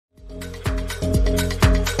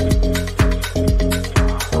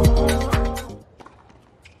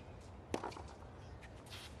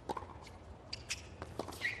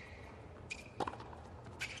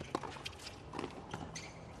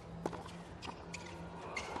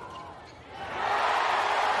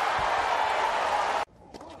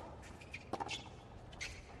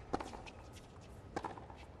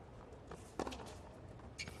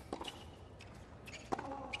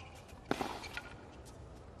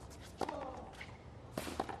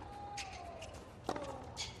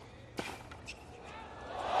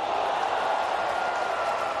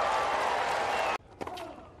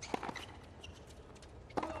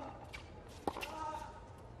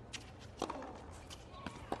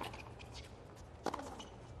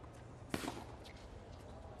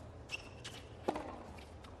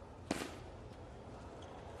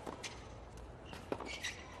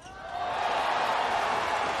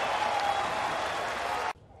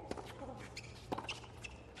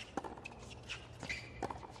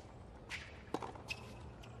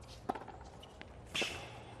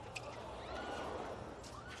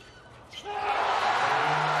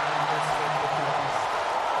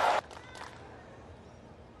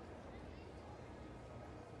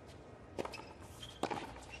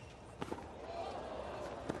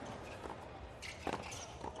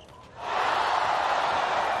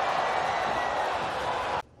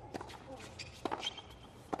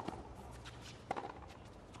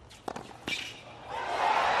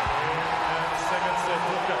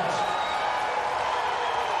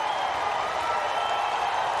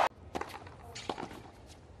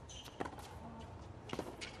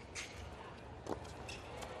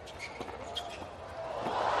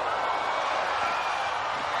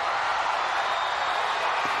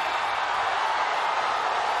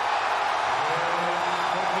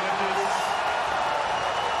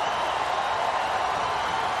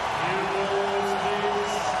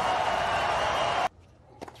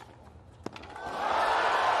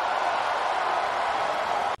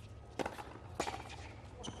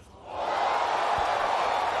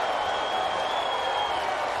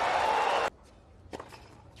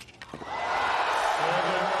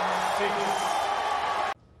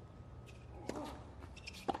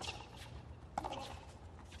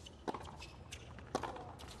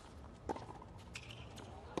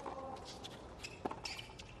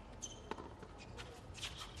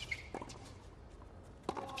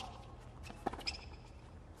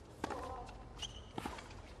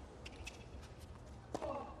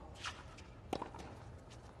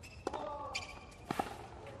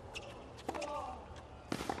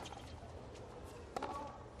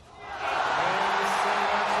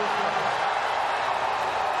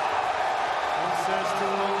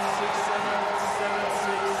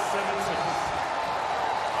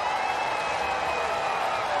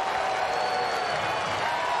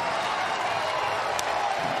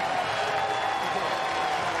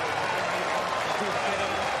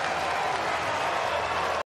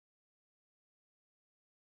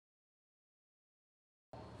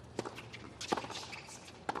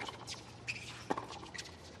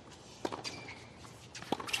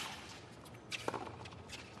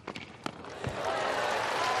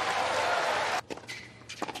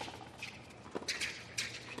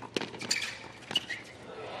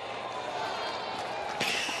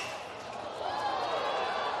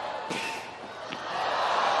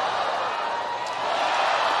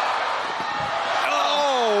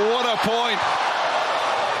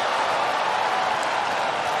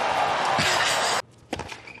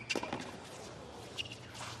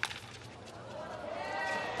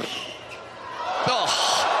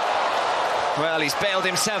Well, he's bailed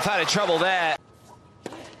himself out of trouble there.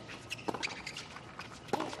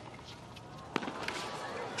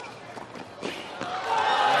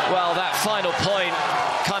 Well, that final point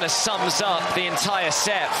kind of sums up the entire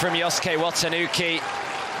set from Yosuke Watanuki.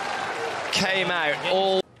 Came out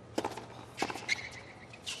all...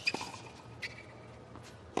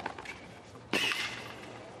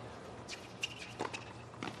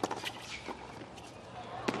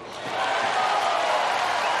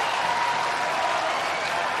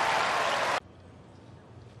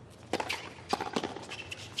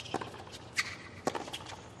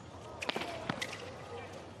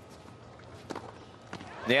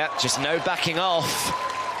 Yeah, just no backing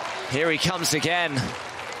off. Here he comes again.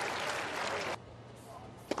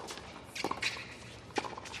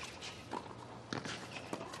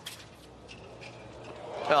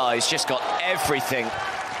 Oh, he's just got everything,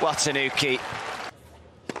 Watanuki.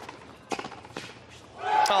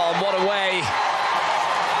 Oh, and what a way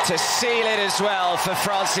to seal it as well for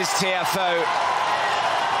Francis Tiafoe.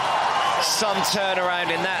 Some turnaround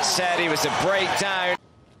in that set. He was a breakdown.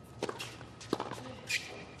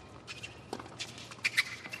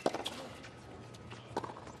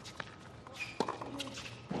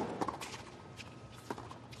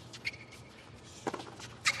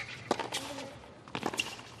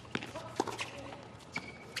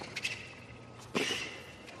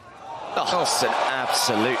 Oh, it's an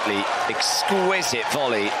absolutely exquisite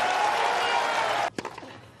volley.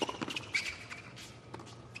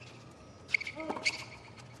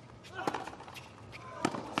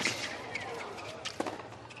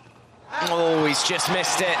 Oh, he's just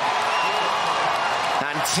missed it.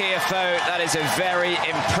 And Tiafoe, that is a very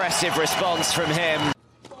impressive response from him.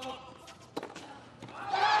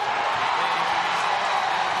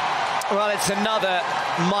 Well, it's another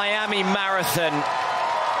Miami marathon.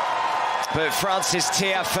 But Francis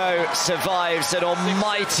Tiafoe survives an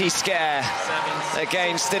almighty scare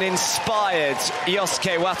against an inspired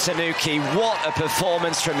Yosuke Watanuki. What a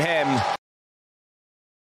performance from him.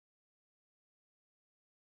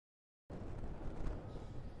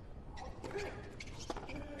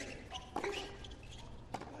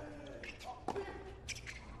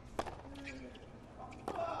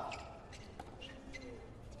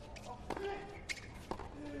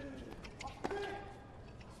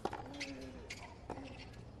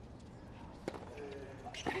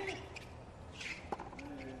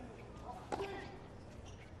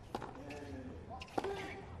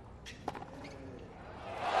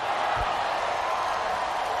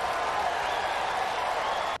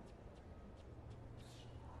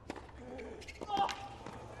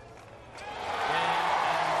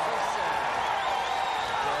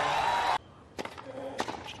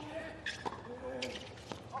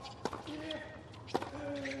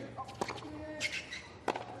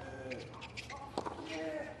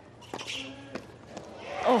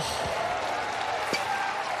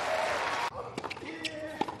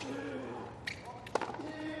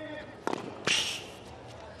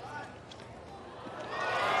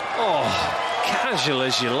 Oh, casual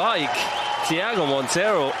as you like, Thiago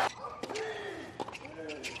Monteiro.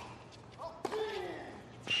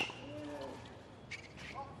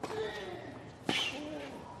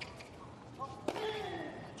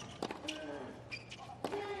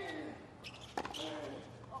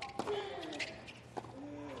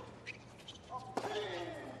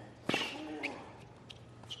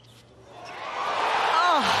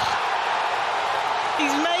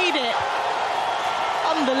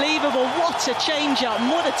 Unbelievable, what a change-up,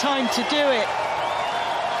 and what a time to do it.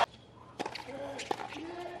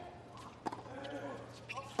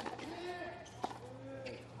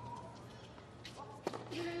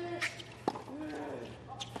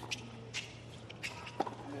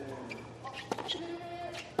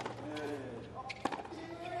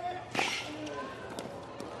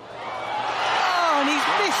 Oh, and he's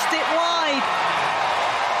missed it wide.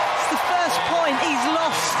 It's the first point he's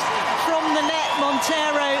lost from the net.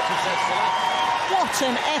 Monteiro, what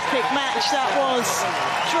an epic match that was,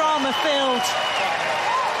 drama-filled,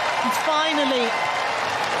 and finally,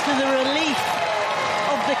 to the relief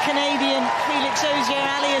of the Canadian, Felix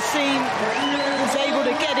Auger-Aliassime was able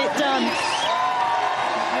to get it done.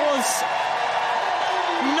 Was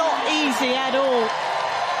not easy at all.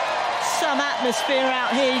 Some atmosphere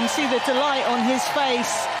out here, you can see the delight on his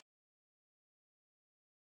face.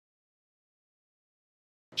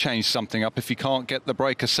 Change something up if you can't get the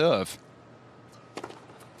breaker serve.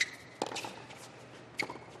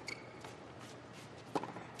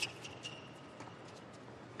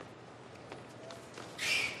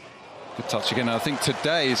 Good touch again. I think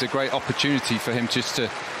today is a great opportunity for him just to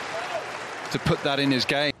put that in his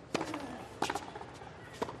game.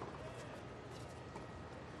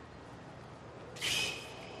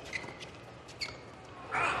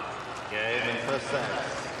 Game in first set.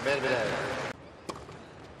 Medvedev.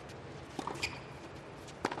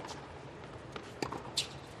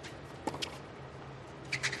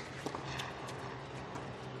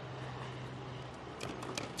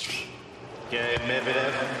 Game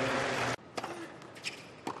Medvedev.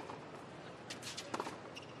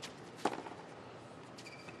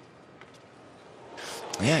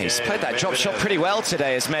 Yeah, he's played that drop shot pretty well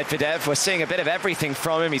today as Medvedev. We're seeing a bit of everything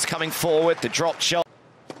from him. He's coming forward, the drop shot.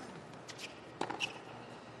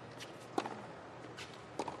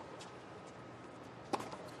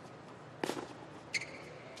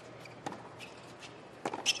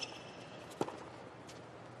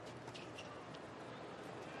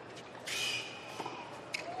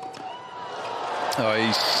 Oh,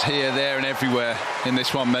 he's here, there and everywhere in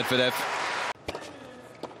this one, Medvedev.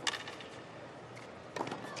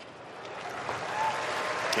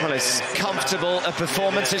 Well, as comfortable a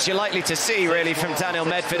performance as you're likely to see, really, from Daniil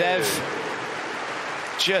Medvedev.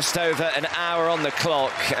 Just over an hour on the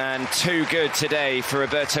clock, and too good today for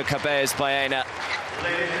Roberto Cabello's Baena.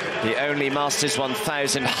 The only Masters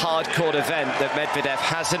 1000 hardcourt event that Medvedev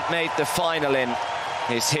hasn't made the final in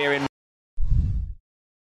is here in